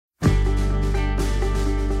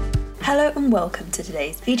Hello and welcome to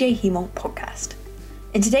today's VJ Hemont podcast.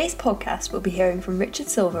 In today's podcast, we'll be hearing from Richard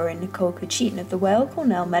Silver and Nicole Cucine of the Weill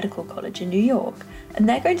Cornell Medical College in New York, and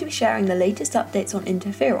they're going to be sharing the latest updates on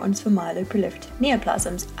interferons for myeloproliferative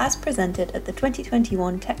neoplasms as presented at the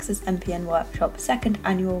 2021 Texas MPN Workshop second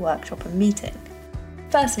annual workshop and meeting.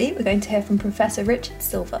 Firstly, we're going to hear from Professor Richard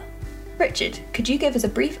Silver. Richard, could you give us a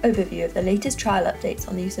brief overview of the latest trial updates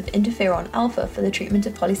on the use of interferon alpha for the treatment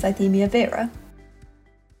of polycythemia vera?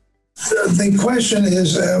 The question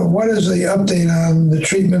is, what is the update on the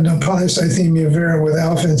treatment of polycythemia vera with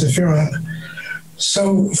alpha interferon?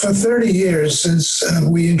 So for 30 years since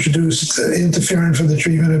we introduced interferon for the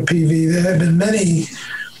treatment of PV, there have been many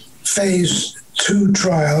phase 2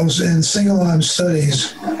 trials and single-arm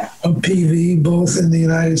studies of PV, both in the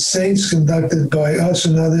United States, conducted by us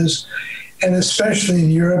and others, and especially in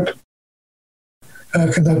Europe,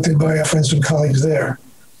 conducted by our friends and colleagues there.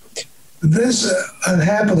 This,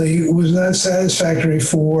 unhappily, was not satisfactory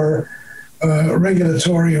for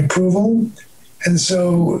regulatory approval. And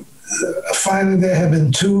so finally there have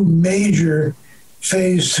been two major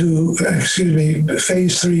phase 3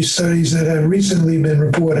 studies that have recently been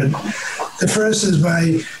reported. The first is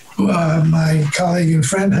by my colleague and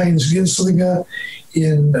friend Heinz Ginslinger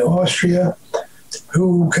in Austria,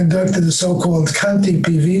 who conducted a so-called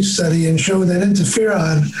CONTI-PV study and showed that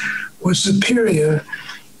interferon was superior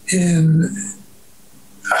in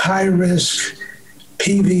high-risk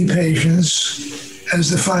PV patients, as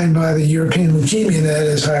defined by the European Leukemia Net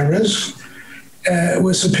as high risk,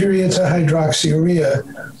 was superior to hydroxyurea.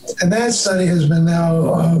 And that study has been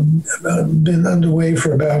now been underway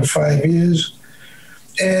for about 5 years.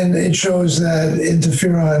 And it shows that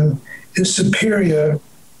interferon is superior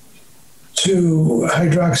to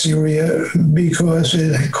hydroxyurea because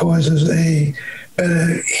it causes a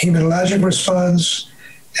better hematologic response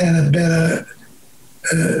and a better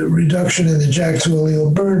reduction in the JAK2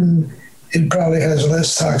 allele burden. It probably has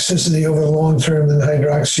less toxicity over the long term than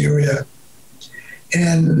hydroxyurea.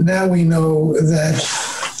 And now we know that,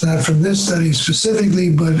 not from this study specifically,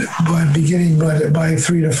 but by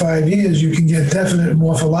 3 to 5 years, you can get definite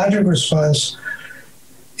morphologic response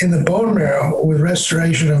in the bone marrow with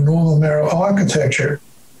restoration of normal marrow architecture,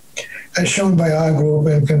 as shown by our group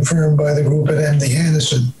and confirmed by the group at MD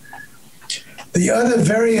Anderson. The other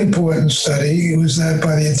very important study was that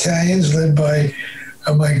by the Italians, led by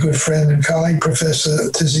my good friend and colleague, Professor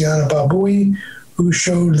Tiziana Babui, who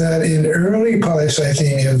showed that in early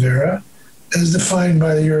polycythemia vera, as defined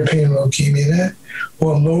by the European Leukemia Net,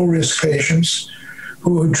 or low-risk patients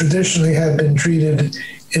who traditionally have been treated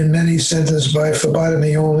in many centers by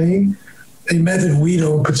phlebotomy only, a method we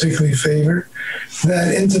don't particularly favor,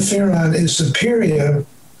 that interferon is superior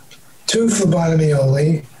to phlebotomy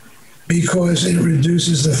only because it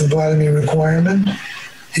reduces the phlebotomy requirement.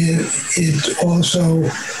 It also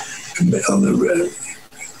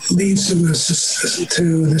leads to the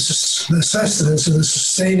sustenance and the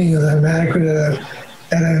sustaining of the hematocrit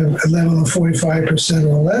at a level of 45%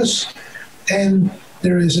 or less, and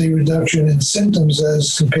there is a reduction in symptoms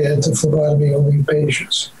as compared to phlebotomy-only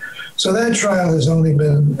patients. So that trial has only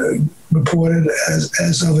been reported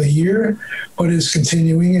as of a year, but is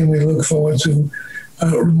continuing, and we look forward to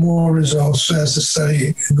more results as the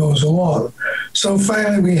study goes along. So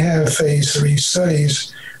finally, we have phase 3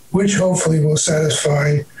 studies, which hopefully will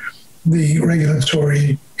satisfy the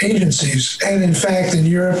regulatory agencies. And in fact, in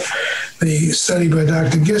Europe, the study by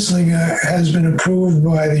Dr. Gislinger has been approved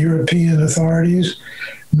by the European authorities,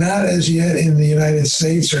 not as yet in the United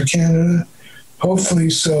States or Canada, hopefully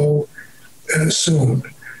so soon.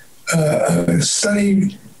 A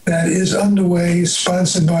study that is underway,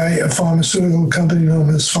 sponsored by a pharmaceutical company known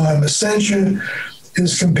as Pharmacentia,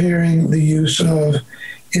 is comparing the use of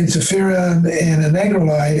interferon and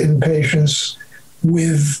anagrelide in patients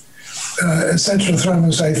with essential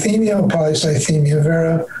thrombocythemia or polycythemia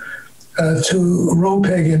vera to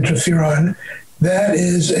Ropeg interferon. That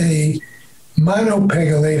is a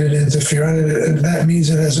monopegylated interferon, and that means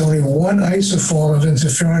it has only one isoform of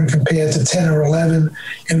interferon compared to 10 or 11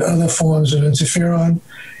 in other forms of interferon,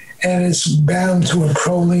 and it's bound to a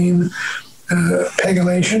proline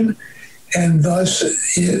pegylation, and thus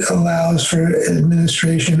it allows for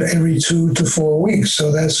administration every 2 to 4 weeks.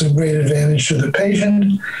 So that's a great advantage to the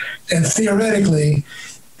patient. And theoretically,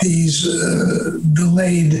 these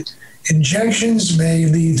delayed injections may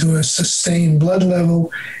lead to a sustained blood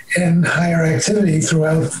level and higher activity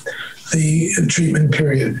throughout the treatment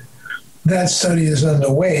period. That study is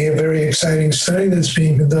underway, a very exciting study that's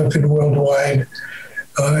being conducted worldwide,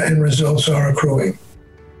 and results are accruing.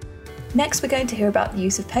 Next, we're going to hear about the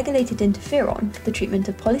use of pegylated interferon for the treatment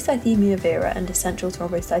of polycythemia vera and essential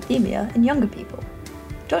thrombocythemia in younger people.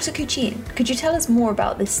 Dr. Cucin, could you tell us more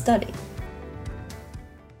about this study?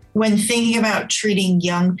 When thinking about treating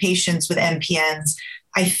young patients with MPNs,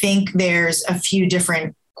 I think there's a few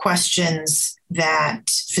different questions that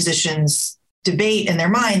physicians debate in their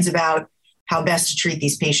minds about how best to treat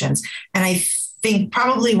these patients. And I think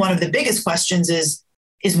probably one of the biggest questions is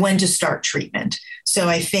when to start treatment. So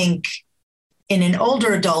I think in an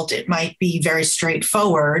older adult, it might be very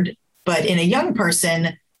straightforward, but in a young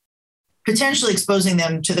person, potentially exposing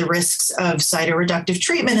them to the risks of cytoreductive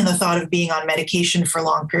treatment and the thought of being on medication for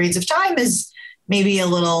long periods of time is maybe a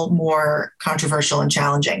little more controversial and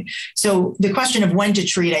challenging. So the question of when to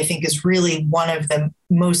treat, I think, is really one of the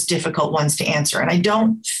most difficult ones to answer. And I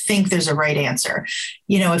don't think there's a right answer.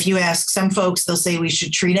 If you ask some folks, they'll say we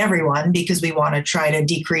should treat everyone because we want to try to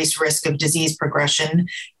decrease risk of disease progression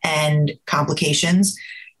and complications.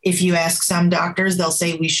 If you ask some doctors, they'll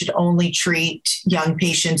say we should only treat young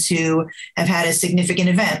patients who have had a significant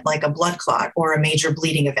event like a blood clot or a major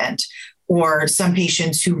bleeding event, or some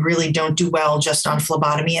patients who really don't do well just on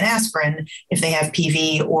phlebotomy and aspirin if they have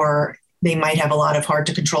PV, or they might have a lot of hard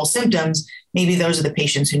to control symptoms. Maybe those are the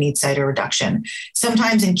patients who need cytoreduction.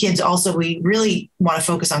 Sometimes in kids also, we really want to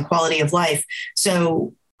focus on quality of life.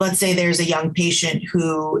 So let's say there's a young patient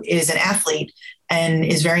who is an athlete and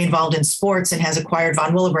is very involved in sports and has acquired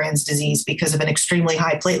von Willebrand's disease because of an extremely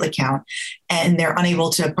high platelet count, and they're unable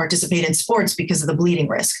to participate in sports because of the bleeding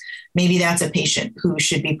risk. Maybe that's a patient who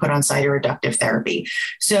should be put on cytoreductive therapy.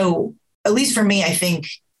 So at least for me, I think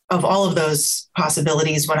of all of those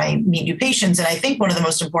possibilities when I meet new patients. And I think one of the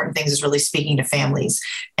most important things is really speaking to families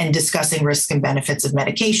and discussing risks and benefits of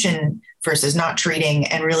medication versus not treating,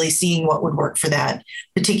 and really seeing what would work for that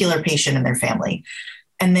particular patient and their family.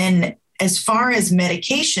 And then as far as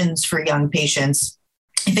medications for young patients,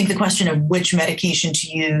 I think the question of which medication to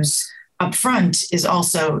use upfront is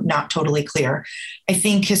also not totally clear. I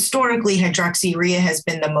think historically, hydroxyurea has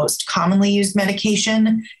been the most commonly used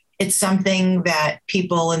medication. It's something that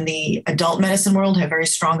people in the adult medicine world have very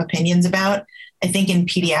strong opinions about. I think in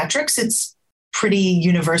pediatrics, it's pretty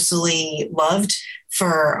universally loved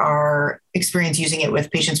for our experience using it with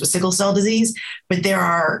patients with sickle cell disease. But there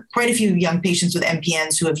are quite a few young patients with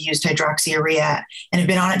MPNs who have used hydroxyurea and have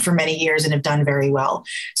been on it for many years and have done very well.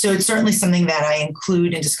 So it's certainly something that I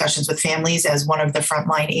include in discussions with families as one of the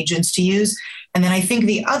frontline agents to use. And then I think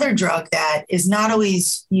the other drug that is not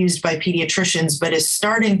always used by pediatricians, but is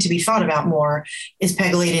starting to be thought about more, is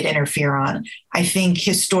pegylated interferon. I think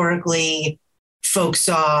historically, folks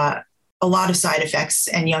saw a lot of side effects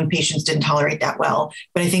and young patients didn't tolerate that well.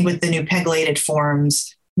 But I think with the new pegylated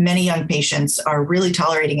forms, many young patients are really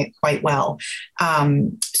tolerating it quite well.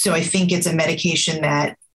 So I think it's a medication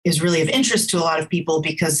that is really of interest to a lot of people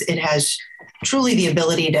because it has truly the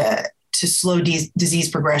ability to slow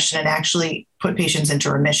disease progression and actually put patients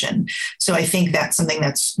into remission. So I think that's something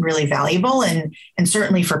that's really valuable. And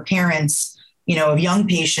certainly for parents, of young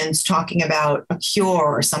patients, talking about a cure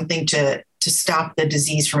or something to stop the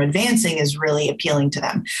disease from advancing is really appealing to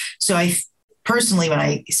them. So I personally, when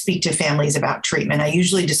I speak to families about treatment, I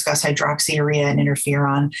usually discuss hydroxyurea and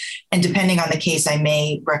interferon. And depending on the case, I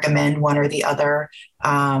may recommend one or the other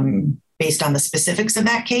based on the specifics of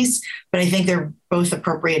that case. But I think they're both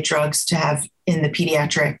appropriate drugs to have in the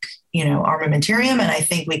pediatric, armamentarium. And I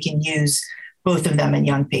think we can use both of them in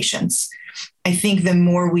young patients. I think the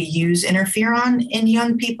more we use interferon in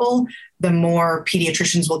young people, the more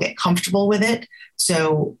pediatricians will get comfortable with it.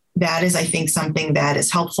 So that is, I think, something that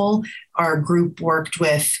is helpful. Our group worked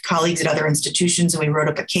with colleagues at other institutions, and we wrote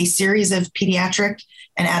up a case series of pediatric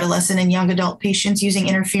and adolescent and young adult patients using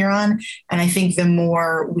interferon. And I think the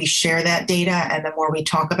more we share that data and the more we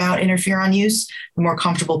talk about interferon use, the more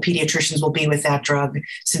comfortable pediatricians will be with that drug,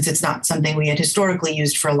 since it's not something we had historically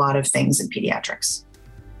used for a lot of things in pediatrics.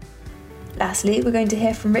 Lastly, we're going to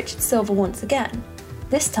hear from Richard Silver once again,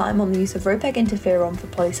 this time on the use of ropeg interferon for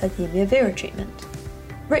polycythemia vera treatment.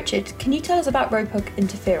 Richard, can you tell us about ropeg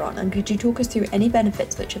interferon, and could you talk us through any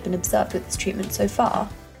benefits which have been observed with this treatment so far?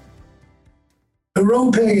 The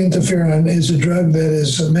ropeg interferon is a drug that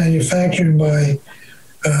is manufactured by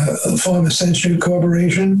Pharmacentric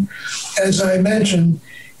Corporation. As I mentioned,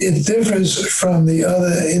 it differs from the other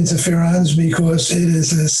interferons because it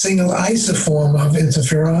is a single isoform of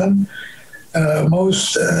interferon.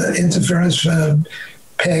 Most interferons,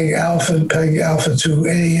 PEG alpha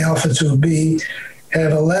 2A, alpha 2B,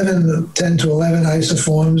 have 10 to 11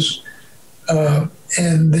 isoforms,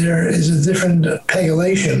 and there is a different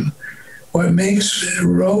pegylation. What makes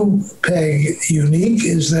ropeg unique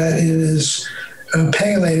is that it is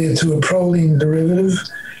pegylated to a proline derivative,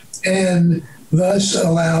 and thus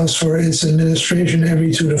allows for its administration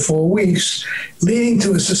every 2 to 4 weeks, leading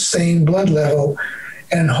to a sustained blood level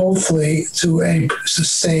and hopefully to a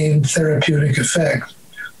sustained therapeutic effect.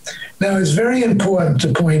 Now, it's very important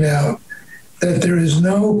to point out that there is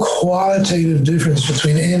no qualitative difference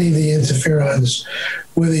between any of the interferons,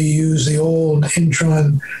 whether you use the old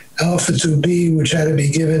intron alpha-2b, which had to be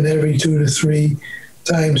given every 2 to 3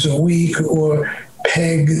 times a week, or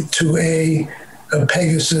PEG-2A, a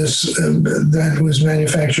Pegasus that was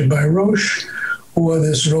manufactured by Roche, or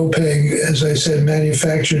this Ropeg, as I said,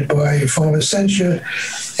 manufactured by Pharmacentia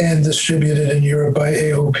and distributed in Europe by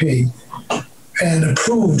AOP, and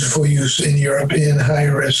approved for use in Europe in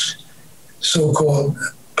high-risk so-called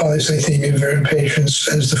polycythemia vera patients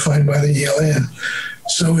as defined by the ELN.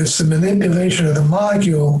 So it's the manipulation of the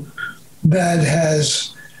molecule that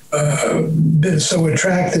has been so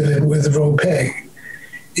attractive with Ropeg.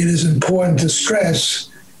 It is important to stress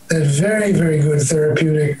that very, very good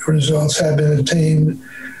therapeutic results have been attained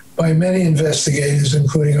by many investigators,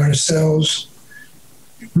 including ourselves,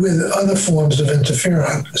 with other forms of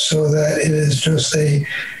interferon, so that it is just a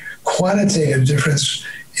quantitative difference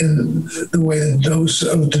in the way the dose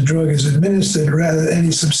of the drug is administered, rather than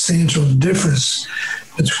any substantial difference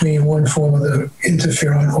between one form of the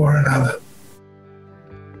interferon or another.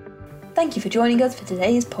 Thank you for joining us for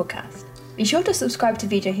today's podcast. Be sure to subscribe to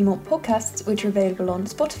VJ Hemont podcasts, which are available on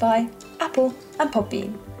Spotify, Apple, and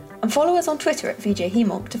Podbean. And follow us on Twitter at VJ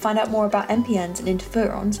Hemont to find out more about MPNs and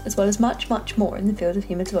interferons, as well as much, much more in the field of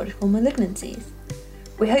hematological malignancies.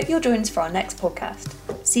 We hope you'll join us for our next podcast.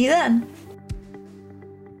 See you then!